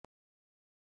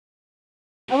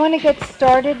I want to get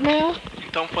started now.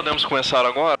 Então podemos começar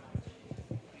agora?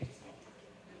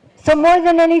 So more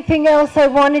than anything else, I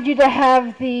wanted you to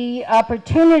have the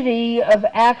opportunity of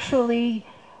actually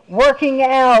working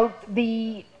out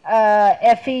the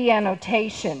FE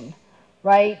annotation,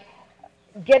 right?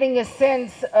 Getting a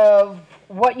sense of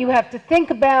what you have to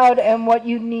think about and what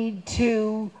you need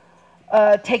to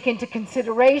take into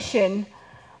consideration,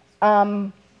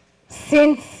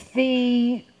 since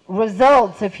the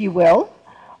results, if you will,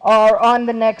 are on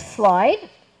the next slide.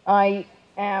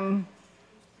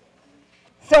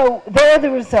 So there are the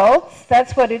results.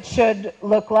 That's what it should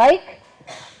look like.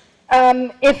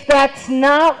 If that's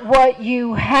not what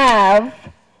you have,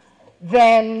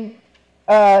 then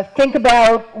think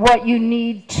about what you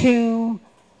need to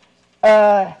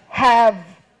have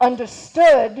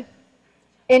understood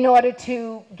in order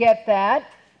to get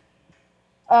that.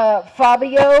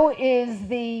 Fabio is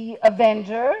the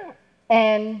avenger,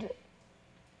 and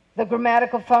the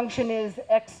grammatical function is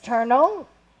external,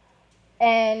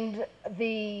 and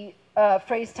the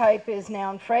phrase type is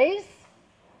noun phrase.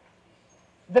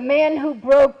 The man who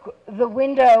broke the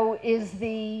window is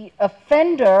the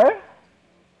offender.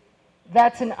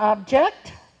 That's an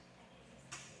object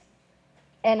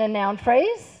and a noun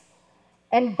phrase.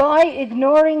 And by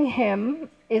ignoring him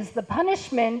is the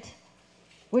punishment,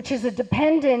 which is a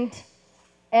dependent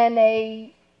and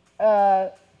a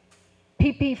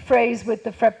PP phrase with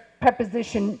the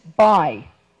preposition by.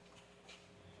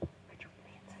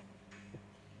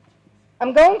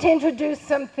 I'm going to introduce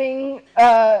something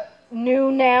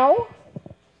new now.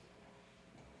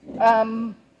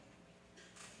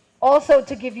 Also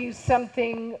to give you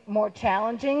something more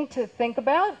challenging to think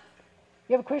about.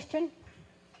 You have a question?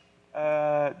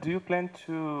 Do you plan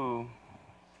to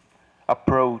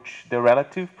approach the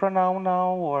relative pronoun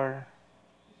now, or?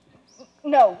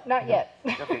 No, not yet.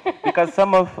 Okay, because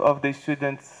some of the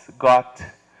students got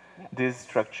this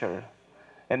structure.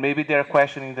 And maybe they're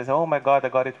questioning this, oh my God, I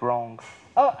got it wrong.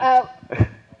 Oh,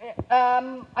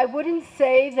 I wouldn't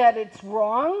say that it's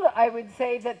wrong. I would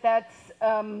say that that's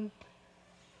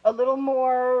a little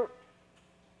more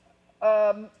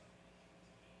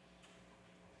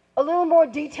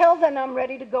detailed than I'm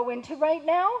ready to go into right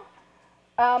now.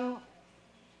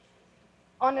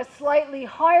 On a slightly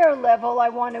higher level, I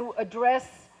want to address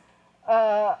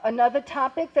another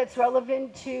topic that's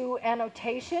relevant to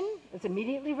annotation. It's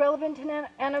immediately relevant to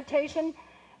annotation.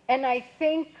 And I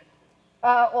think,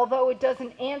 although it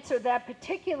doesn't answer that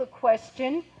particular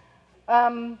question,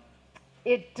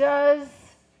 it does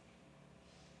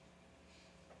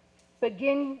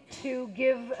begin to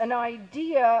give an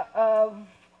idea of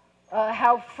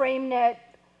how FrameNet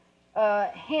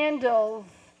handles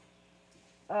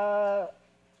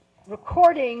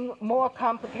recording more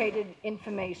complicated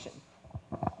information.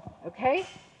 Okay?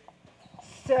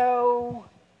 So,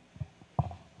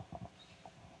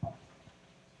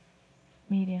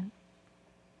 Miriam,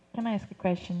 can I ask a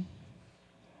question?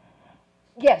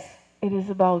 yes. It is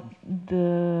about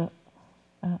the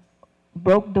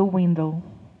broke the window.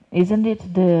 Isn't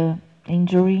it the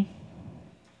injury?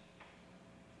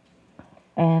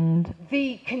 And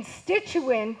The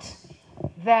constituent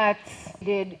that's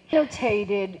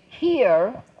annotated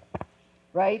here,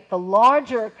 right, the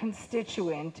larger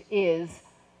constituent is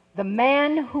the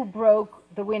man who broke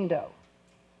the window.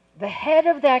 The head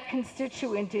of that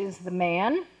constituent is the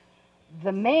man.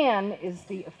 The man is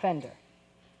the offender.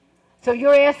 So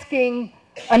you're asking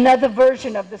another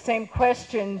version of the same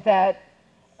question that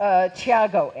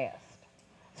Thiago asked.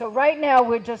 So right now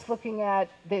we're just looking at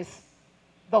this,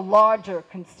 the larger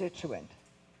constituent,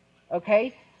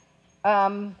 okay?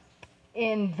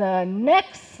 In the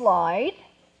next slide,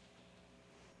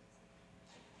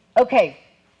 okay,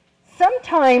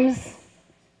 sometimes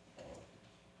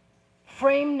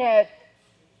FrameNet,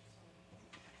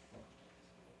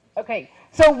 okay,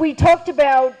 so we talked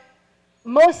about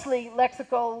mostly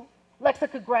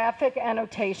lexicographic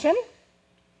annotation,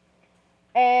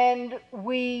 and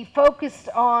we focused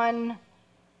on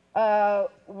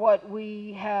what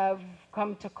we have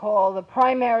come to call the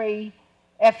primary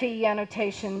FE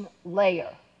annotation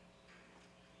layer.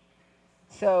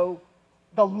 So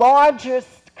the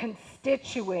largest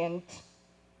constituent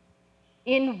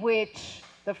in which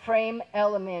the frame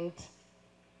element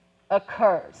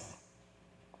occurs.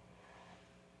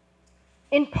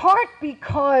 In part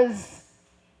because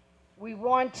we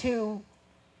want to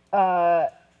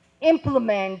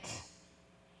implement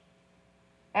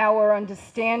our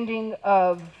understanding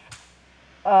of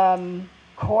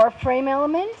core frame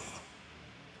elements.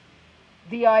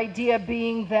 The idea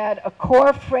being that a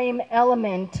core frame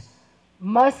element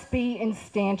must be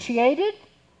instantiated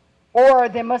or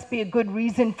there must be a good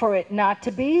reason for it not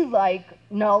to be, like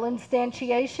null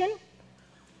instantiation,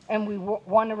 and we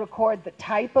want to record the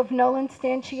type of null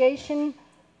instantiation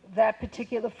that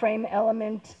particular frame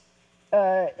element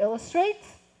illustrates.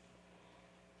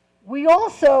 We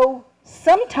also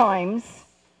sometimes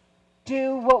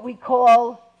do what we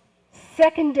call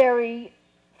secondary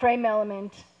frame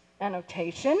element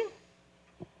annotation.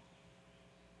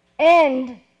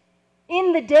 And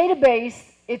in the database,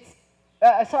 it's,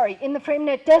 in the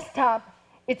FrameNet desktop,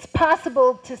 it's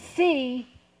possible to see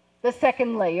the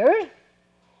second layer.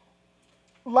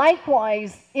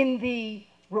 Likewise, in the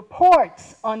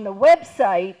reports on the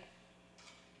website,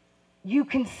 you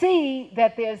can see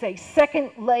that there's a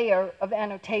second layer of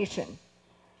annotation.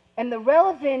 And the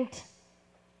relevant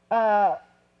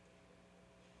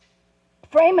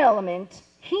frame element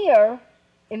here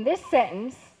in this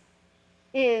sentence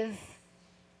is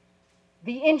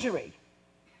the injury.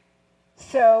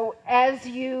 So as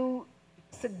you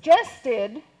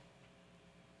suggested,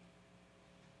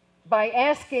 by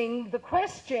asking the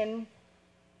question,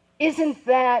 isn't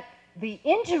that the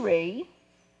injury?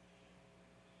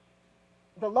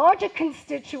 The larger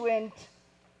constituent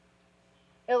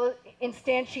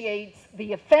instantiates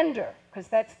the offender, because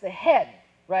that's the head,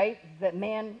 right? The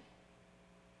man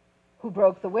who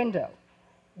broke the window.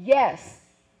 Yes,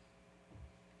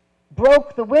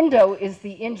 broke the window is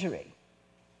the injury,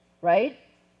 right?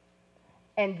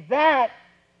 And that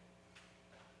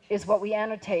is what we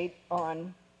annotate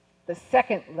on the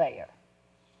second layer.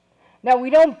 Now, we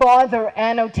don't bother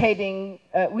annotating,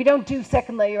 we don't do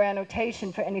second layer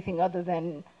annotation for anything other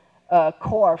than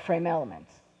core frame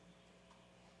elements.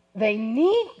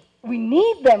 We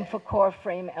need them for core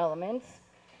frame elements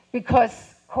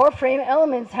because core frame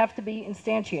elements have to be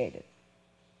instantiated,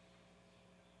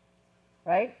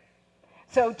 right?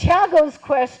 So Thiago's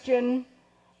question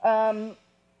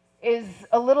is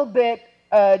a little bit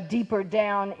deeper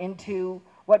down into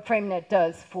what FrameNet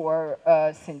does for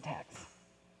syntax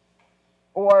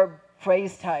or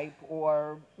phrase type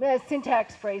or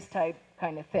syntax phrase type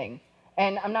kind of thing.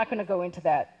 And I'm not going to go into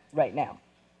that right now.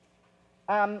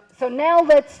 So now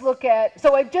let's look at,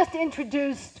 so I've just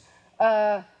introduced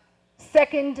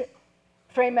second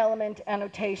frame element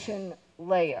annotation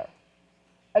layer.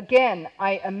 Again,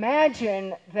 I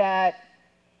imagine that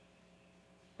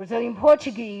Brazilian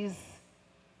Portuguese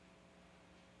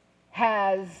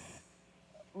has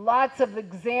lots of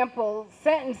example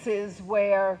sentences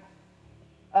where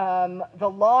the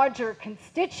larger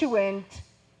constituent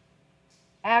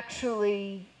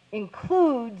actually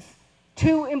includes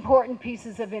two important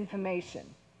pieces of information,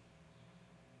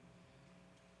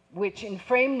 which in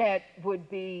FrameNet would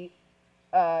be,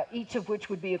 each of which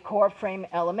would be a core frame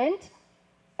element.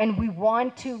 And we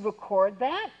want to record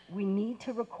that. We need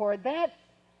to record that.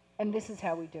 And this is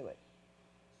how we do it.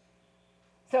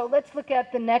 So let's look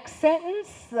at the next sentence,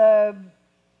 the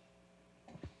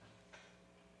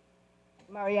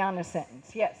Mariana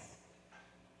sentence. Yes.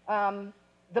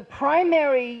 The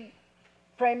primary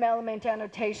frame element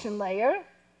annotation layer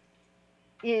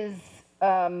is,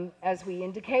 as we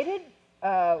indicated,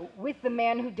 with the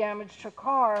man who damaged her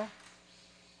car.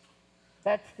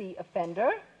 That's the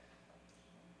offender.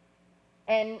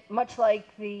 And much like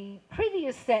the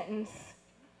previous sentence,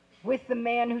 with the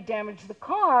man who damaged the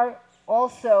car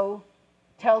also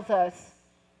tells us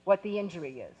what the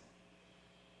injury is.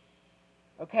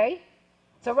 Okay?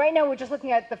 So right now we're just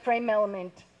looking at the frame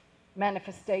element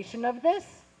manifestation of this,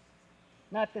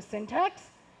 not the syntax.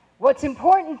 What's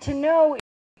important to know, if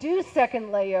we do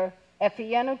second layer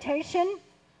FE annotation,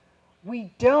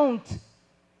 we don't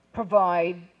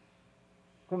provide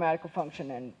grammatical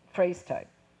function and phrase type.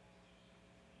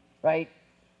 Right?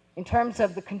 In terms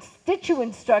of the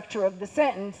constituent structure of the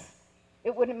sentence,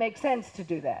 it wouldn't make sense to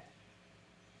do that.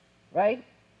 Right?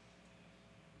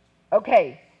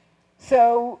 Okay.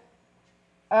 So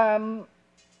let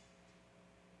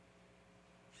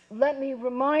me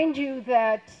remind you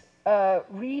that you're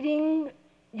reading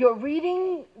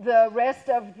the rest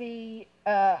of the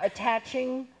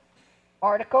attaching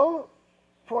article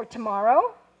for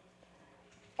tomorrow.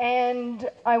 And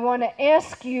I want to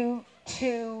ask you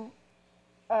to,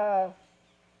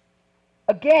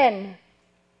 again,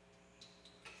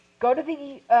 go to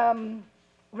the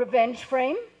revenge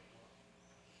frame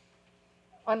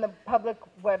on the public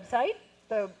website,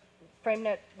 the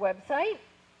FrameNet website.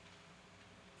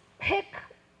 Pick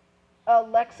a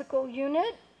lexical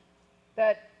unit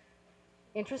that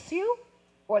interests you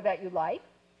or that you like.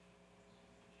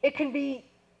 It can be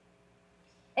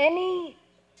any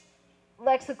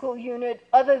lexical unit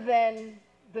other than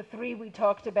the three we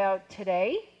talked about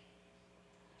today.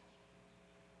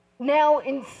 Now,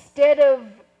 instead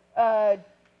of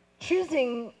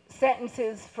choosing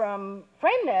sentences from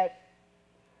FrameNet,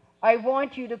 I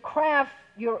want you to craft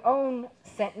your own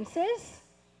sentences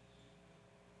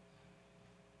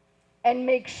and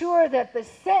make sure that the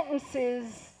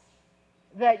sentences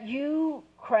that you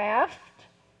craft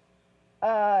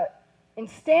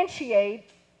instantiate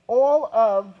all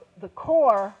of the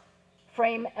core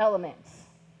frame elements.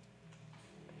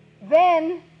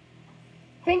 Then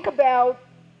think about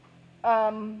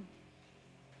an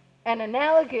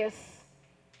analogous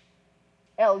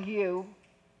LU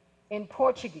in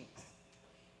Portuguese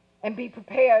and be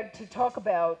prepared to talk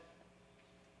about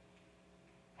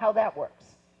how that works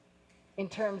in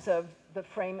terms of the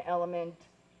frame element,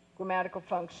 grammatical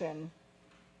function,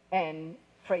 and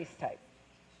phrase type.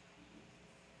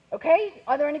 Okay,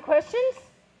 are there any questions?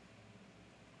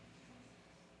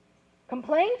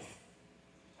 Complaints?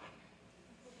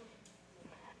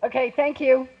 Okay, thank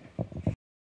you.